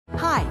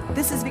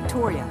this is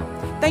Victoria.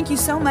 Thank you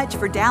so much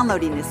for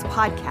downloading this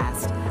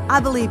podcast. I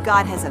believe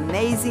God has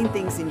amazing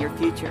things in your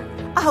future.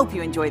 I hope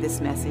you enjoy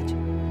this message.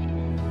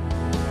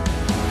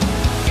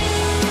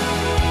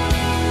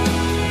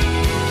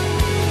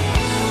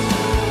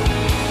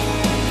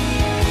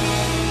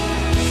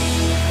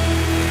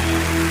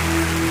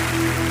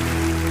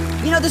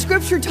 You know, the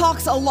scripture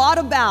talks a lot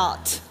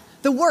about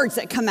the words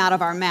that come out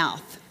of our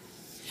mouth.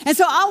 And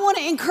so I want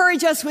to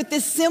encourage us with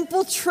this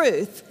simple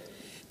truth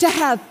to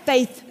have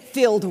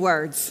faith-filled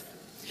words.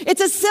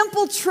 It's a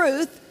simple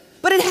truth,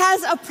 but it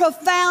has a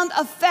profound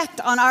effect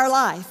on our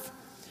life.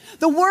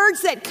 The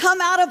words that come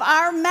out of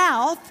our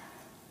mouth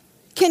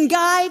can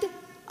guide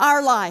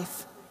our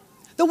life.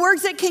 The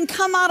words that can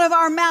come out of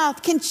our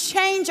mouth can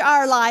change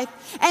our life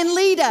and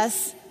lead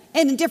us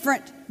in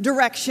different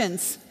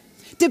directions,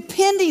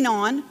 depending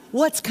on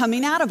what's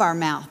coming out of our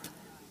mouth.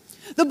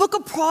 The book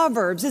of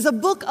Proverbs is a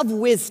book of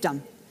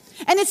wisdom,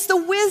 and it's the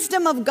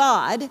wisdom of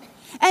God,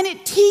 and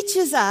it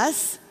teaches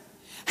us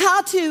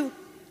how to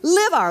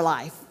live our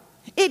life.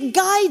 It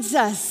guides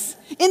us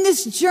in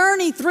this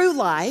journey through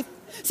life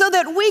so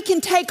that we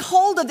can take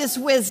hold of this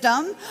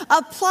wisdom,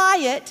 apply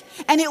it,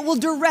 and it will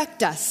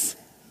direct us.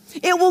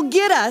 It will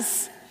get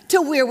us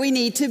to where we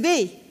need to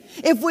be.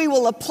 If we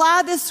will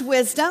apply this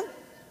wisdom,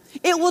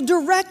 it will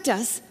direct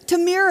us to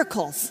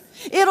miracles.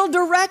 It'll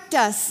direct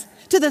us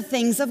to the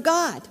things of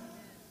God.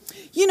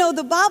 You know,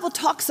 the Bible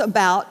talks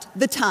about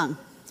the tongue.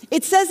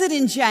 It says it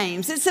in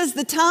James. It says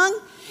the tongue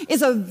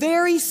is a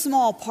very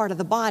small part of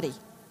the body.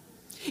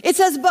 It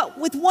says, but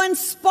with one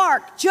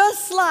spark,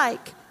 just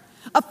like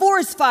a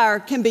forest fire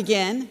can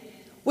begin,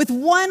 with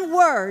one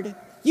word,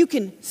 you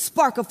can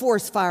spark a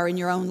forest fire in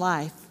your own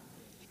life.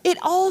 It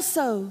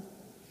also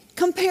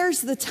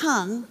compares the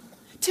tongue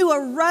to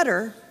a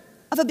rudder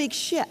of a big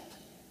ship.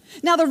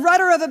 Now, the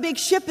rudder of a big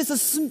ship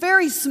is a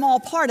very small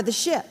part of the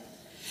ship.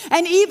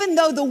 And even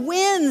though the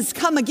winds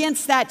come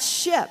against that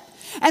ship,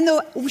 and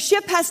the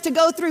ship has to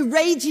go through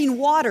raging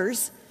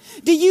waters,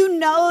 do you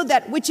know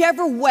that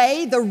whichever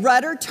way the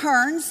rudder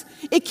turns,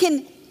 it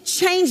can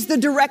change the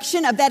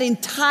direction of that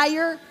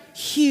entire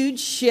huge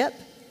ship?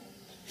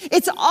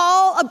 It's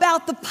all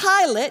about the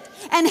pilot,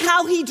 and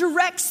how he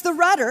directs the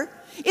rudder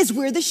is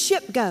where the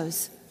ship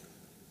goes.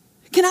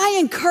 Can I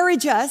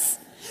encourage us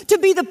to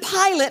be the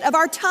pilot of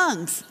our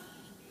tongues?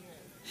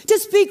 To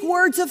speak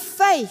words of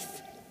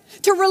faith,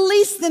 to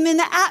release them in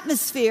the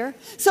atmosphere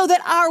so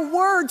that our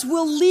words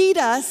will lead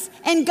us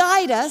and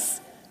guide us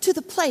to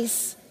the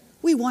place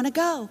we want to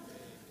go.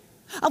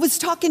 I was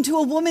talking to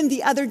a woman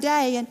the other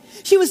day, and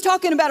she was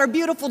talking about her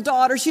beautiful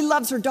daughter. She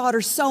loves her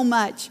daughter so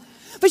much.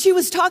 But she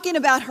was talking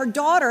about her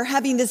daughter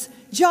having this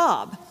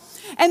job,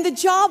 and the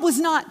job was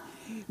not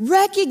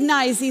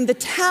recognizing the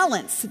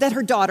talents that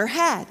her daughter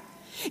had.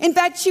 In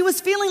fact, she was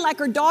feeling like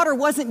her daughter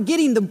wasn't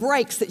getting the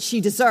breaks that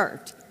she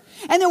deserved.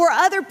 And there were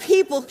other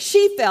people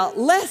she felt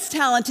less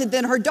talented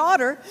than her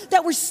daughter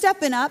that were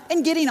stepping up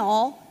and getting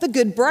all the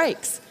good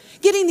breaks,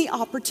 getting the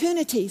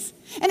opportunities.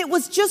 And it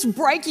was just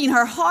breaking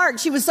her heart.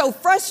 She was so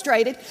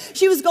frustrated.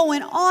 She was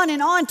going on and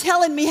on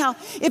telling me how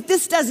if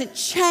this doesn't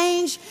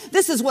change,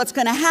 this is what's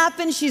going to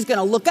happen. She's going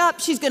to look up.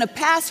 She's going to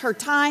pass her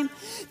time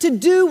to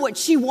do what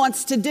she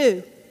wants to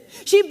do.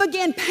 She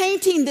began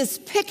painting this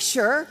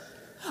picture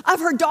of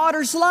her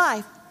daughter's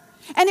life,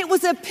 and it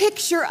was a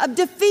picture of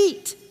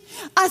defeat.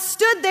 I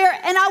stood there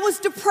and I was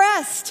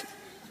depressed.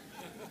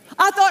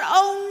 I thought,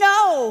 oh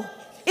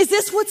no, is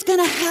this what's going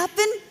to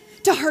happen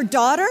to her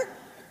daughter?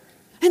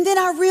 And then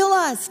I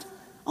realized,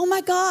 oh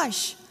my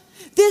gosh,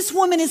 this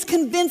woman is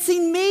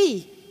convincing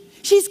me.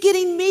 She's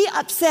getting me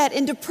upset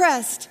and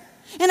depressed.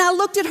 And I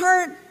looked at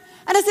her and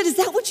I said, is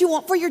that what you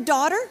want for your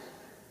daughter?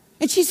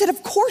 And she said,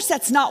 of course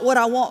that's not what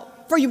I want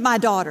for my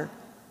daughter.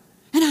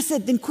 And I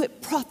said, then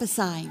quit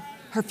prophesying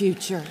her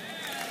future.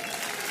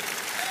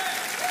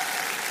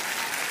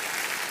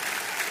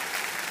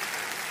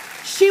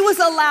 She was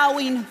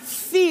allowing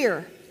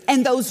fear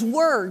and those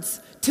words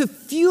to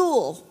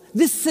fuel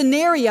this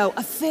scenario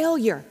of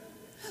failure.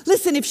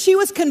 Listen, if she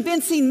was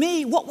convincing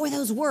me, what were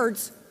those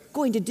words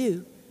going to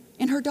do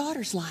in her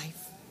daughter's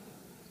life?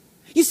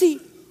 You see,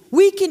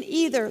 we can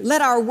either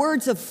let our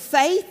words of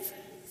faith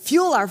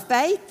fuel our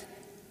faith,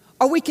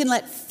 or we can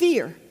let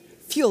fear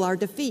fuel our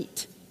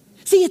defeat.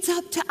 See, it's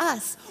up to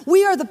us.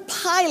 We are the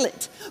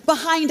pilot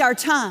behind our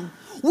tongue.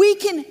 We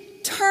can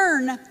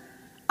turn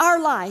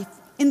our life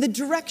in the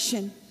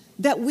direction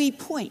that we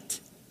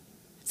point.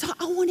 So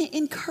I want to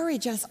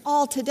encourage us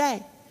all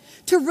today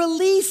to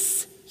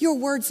release your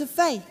words of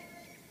faith.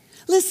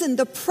 Listen,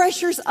 the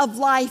pressures of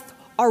life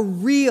are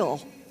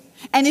real,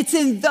 and it's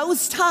in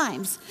those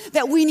times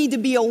that we need to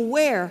be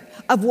aware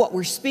of what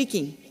we're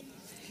speaking.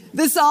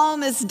 The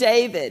psalmist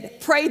David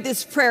prayed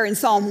this prayer in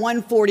Psalm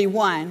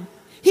 141.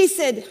 He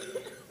said,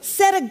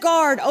 set a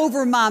guard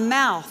over my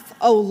mouth,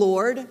 O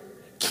Lord.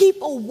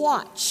 Keep a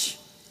watch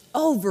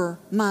over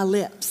my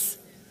lips.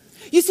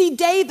 You see,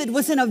 David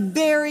was in a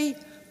very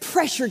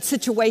pressured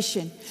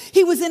situation.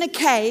 He was in a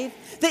cave.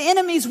 The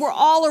enemies were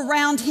all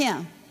around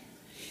him.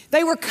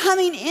 They were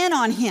coming in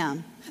on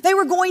him. They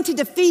were going to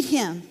defeat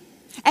him.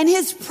 And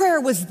his prayer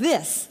was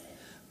this: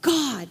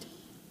 God,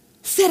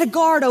 set a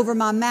guard over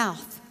my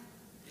mouth.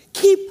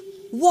 Keep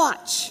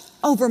watch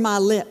over my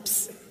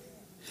lips.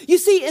 You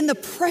see, in the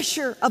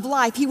pressure of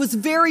life, he was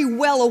very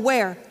well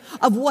aware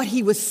of what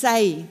he was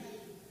saying.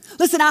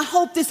 Listen, I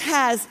hope this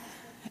has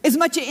as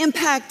much an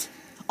impact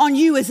on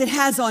you as it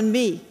has on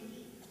me.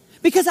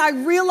 Because I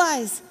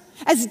realize,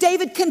 as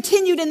David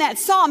continued in that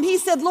psalm, he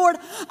said, Lord,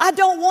 I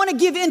don't want to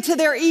give in to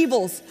their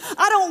evils.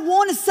 I don't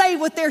want to say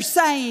what they're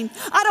saying.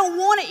 I don't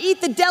want to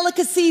eat the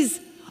delicacies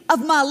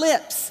of my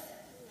lips.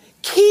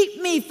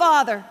 Keep me,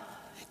 Father.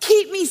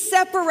 Keep me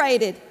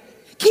separated.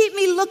 Keep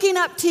me looking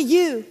up to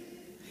you.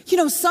 You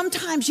know,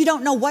 sometimes you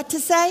don't know what to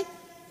say,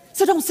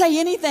 so don't say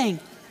anything.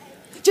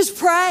 Just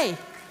pray,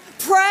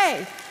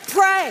 pray,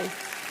 pray,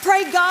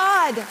 pray,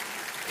 God,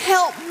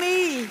 help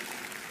me.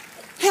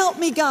 Help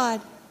me,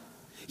 God.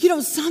 You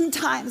know,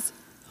 sometimes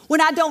when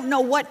I don't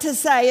know what to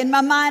say and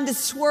my mind is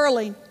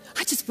swirling,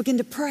 I just begin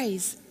to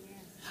praise.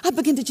 I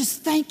begin to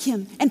just thank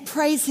him and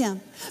praise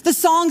him. The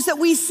songs that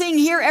we sing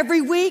here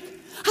every week,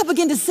 I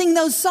begin to sing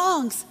those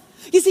songs.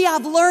 You see,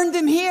 I've learned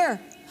them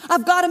here.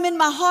 I've got them in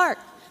my heart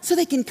so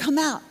they can come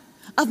out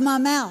of my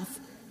mouth.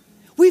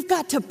 We've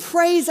got to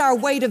praise our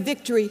way to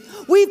victory.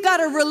 We've got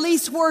to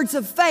release words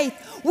of faith.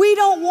 We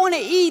don't want to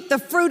eat the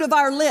fruit of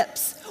our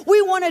lips.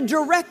 We want to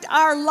direct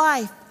our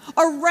life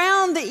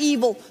around the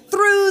evil,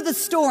 through the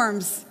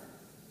storms,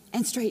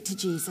 and straight to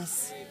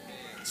Jesus.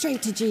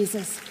 Straight to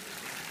Jesus.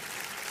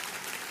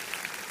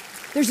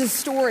 There's a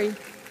story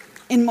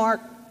in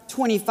Mark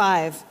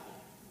 25.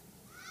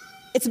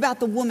 It's about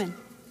the woman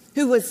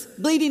who was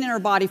bleeding in her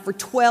body for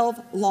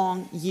 12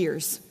 long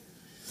years.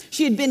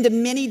 She had been to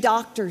many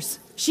doctors.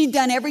 She'd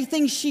done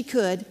everything she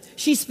could.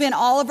 She spent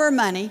all of her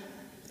money.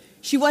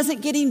 She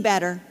wasn't getting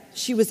better.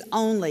 She was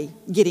only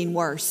getting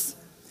worse.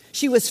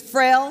 She was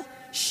frail.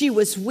 She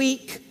was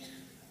weak.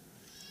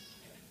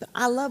 But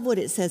I love what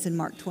it says in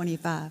Mark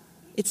 25.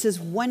 It says,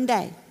 one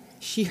day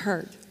she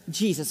heard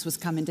Jesus was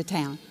coming to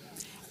town.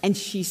 And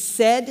she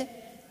said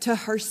to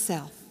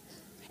herself,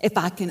 if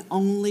I can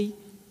only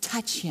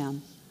touch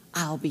him,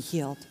 I'll be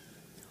healed.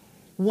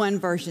 One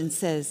version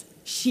says,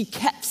 she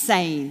kept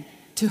saying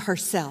to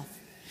herself,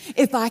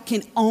 if I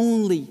can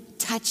only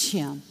touch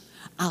him,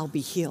 I'll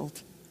be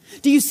healed.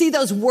 Do you see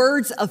those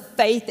words of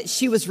faith that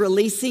she was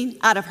releasing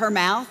out of her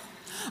mouth?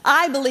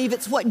 I believe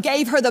it's what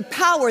gave her the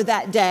power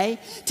that day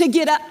to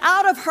get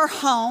out of her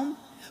home,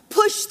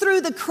 push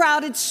through the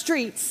crowded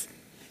streets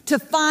to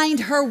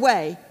find her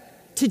way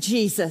to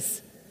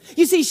Jesus.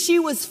 You see, she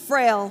was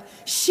frail.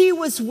 She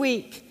was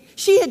weak.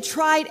 She had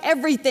tried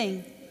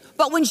everything.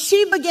 But when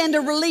she began to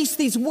release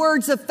these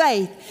words of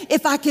faith,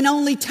 if I can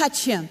only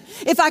touch him,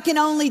 if I can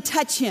only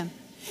touch him,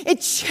 it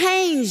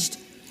changed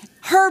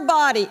her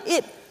body.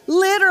 It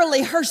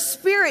literally, her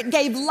spirit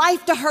gave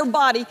life to her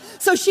body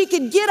so she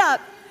could get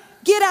up,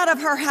 get out of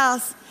her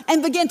house,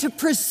 and begin to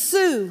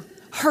pursue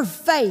her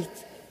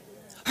faith.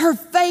 Her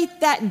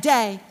faith that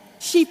day,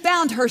 she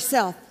found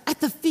herself at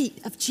the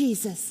feet of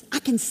Jesus. I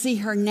can see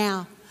her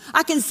now.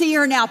 I can see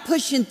her now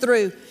pushing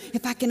through.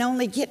 If I can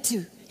only get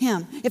to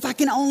him, if I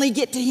can only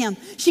get to him.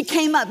 She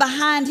came up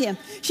behind him.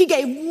 She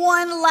gave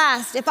one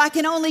last, if I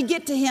can only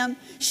get to him.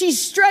 She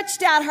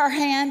stretched out her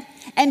hand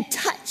and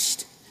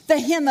touched the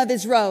hem of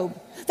his robe.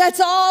 That's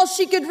all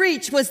she could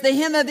reach, was the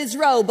hem of his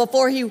robe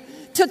before he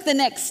took the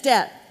next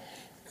step.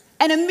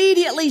 And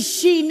immediately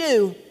she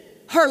knew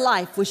her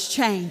life was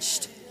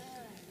changed.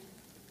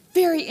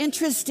 Very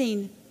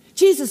interesting.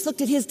 Jesus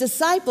looked at his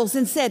disciples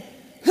and said,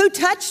 who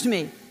touched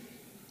me?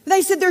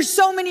 They said, there's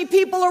so many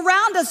people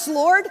around us,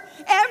 Lord.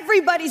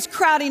 Everybody's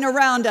crowding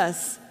around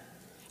us.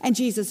 And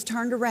Jesus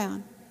turned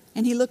around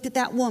and he looked at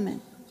that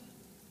woman.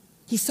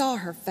 He saw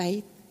her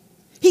faith.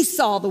 He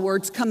saw the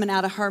words coming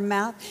out of her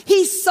mouth.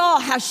 He saw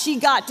how she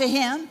got to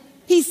him.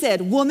 He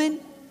said, woman,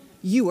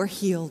 you are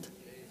healed.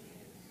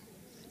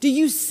 Do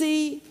you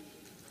see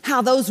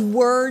how those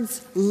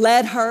words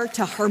led her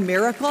to her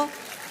miracle?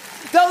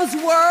 Those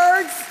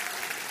words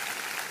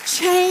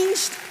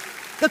changed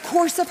the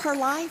course of her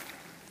life.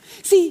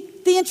 See,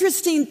 the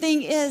interesting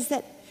thing is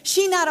that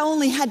she not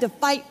only had to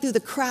fight through the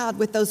crowd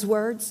with those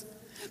words,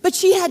 but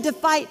she had to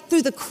fight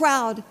through the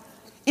crowd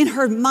in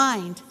her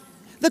mind.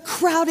 The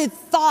crowded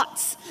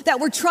thoughts that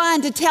were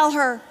trying to tell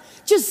her,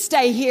 just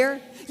stay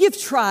here. You've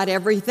tried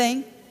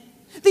everything.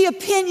 The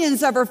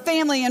opinions of her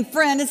family and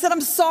friend and said,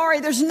 I'm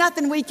sorry, there's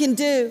nothing we can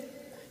do.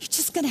 You're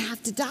just going to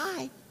have to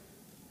die.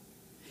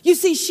 You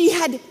see, she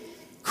had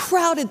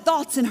crowded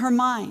thoughts in her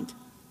mind.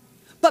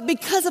 But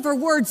because of her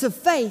words of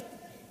faith,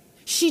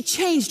 she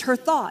changed her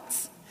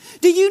thoughts.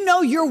 Do you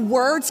know your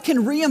words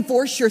can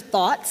reinforce your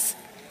thoughts?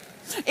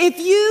 If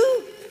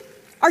you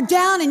are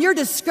down and you're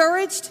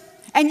discouraged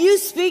and you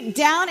speak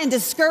down and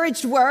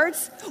discouraged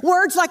words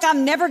like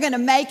I'm never going to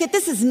make it,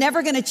 this is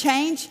never going to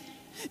change,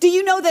 do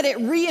you know that it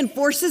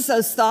reinforces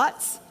those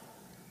thoughts?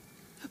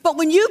 But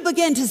when you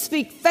begin to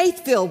speak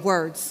faith-filled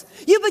words,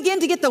 you begin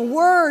to get the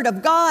word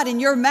of God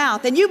in your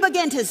mouth and you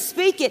begin to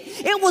speak it,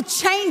 it will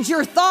change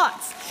your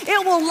thoughts.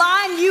 It will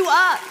line you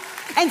up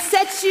and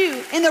sets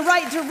you in the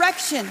right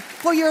direction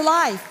for your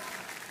life.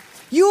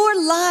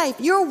 Your life,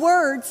 your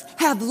words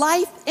have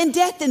life and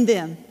death in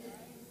them.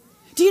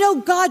 Do you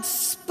know God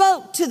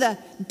spoke to the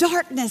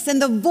darkness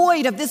and the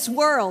void of this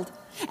world,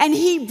 and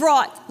he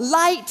brought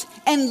light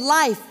and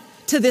life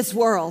to this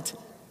world.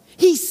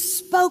 He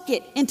spoke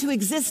it into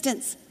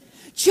existence,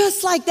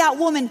 just like that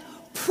woman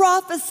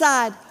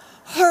prophesied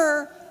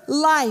her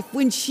life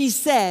when she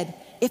said,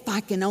 if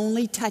I can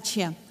only touch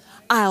him,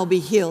 I'll be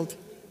healed.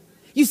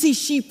 You see,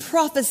 she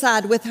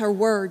prophesied with her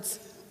words.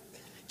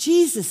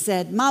 Jesus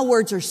said, my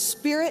words are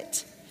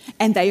spirit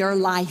and they are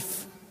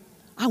life.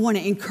 I want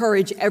to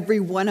encourage every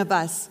one of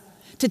us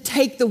to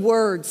take the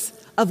words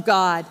of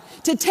God,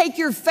 to take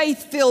your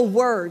faith-filled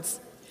words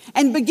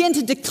and begin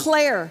to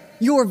declare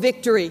your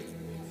victory.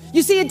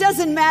 You see, it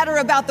doesn't matter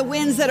about the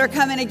winds that are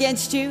coming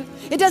against you.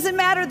 It doesn't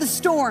matter the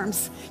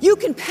storms. You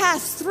can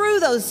pass through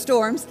those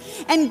storms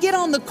and get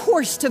on the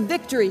course to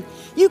victory.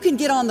 You can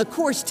get on the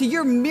course to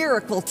your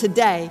miracle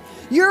today.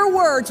 Your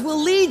words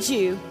will lead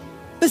you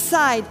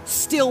beside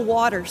still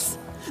waters.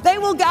 They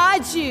will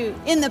guide you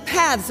in the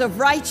paths of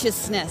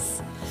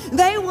righteousness.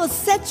 They will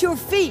set your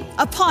feet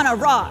upon a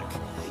rock.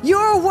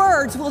 Your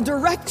words will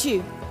direct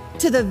you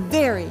to the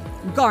very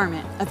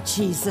garment of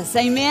Jesus.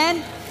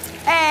 Amen.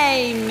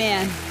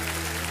 Amen.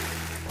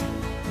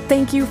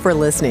 Thank you for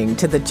listening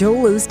to the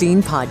Joel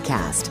Osteen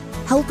Podcast.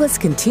 Help us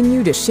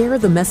continue to share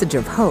the message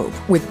of hope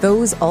with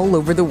those all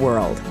over the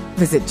world.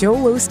 Visit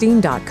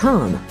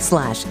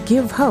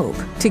joelosteen.com/give hope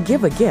to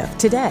give a gift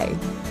today.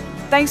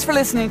 Thanks for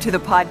listening to the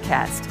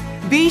podcast.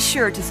 Be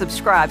sure to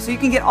subscribe so you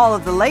can get all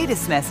of the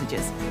latest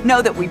messages.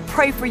 Know that we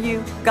pray for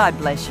you. God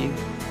bless you.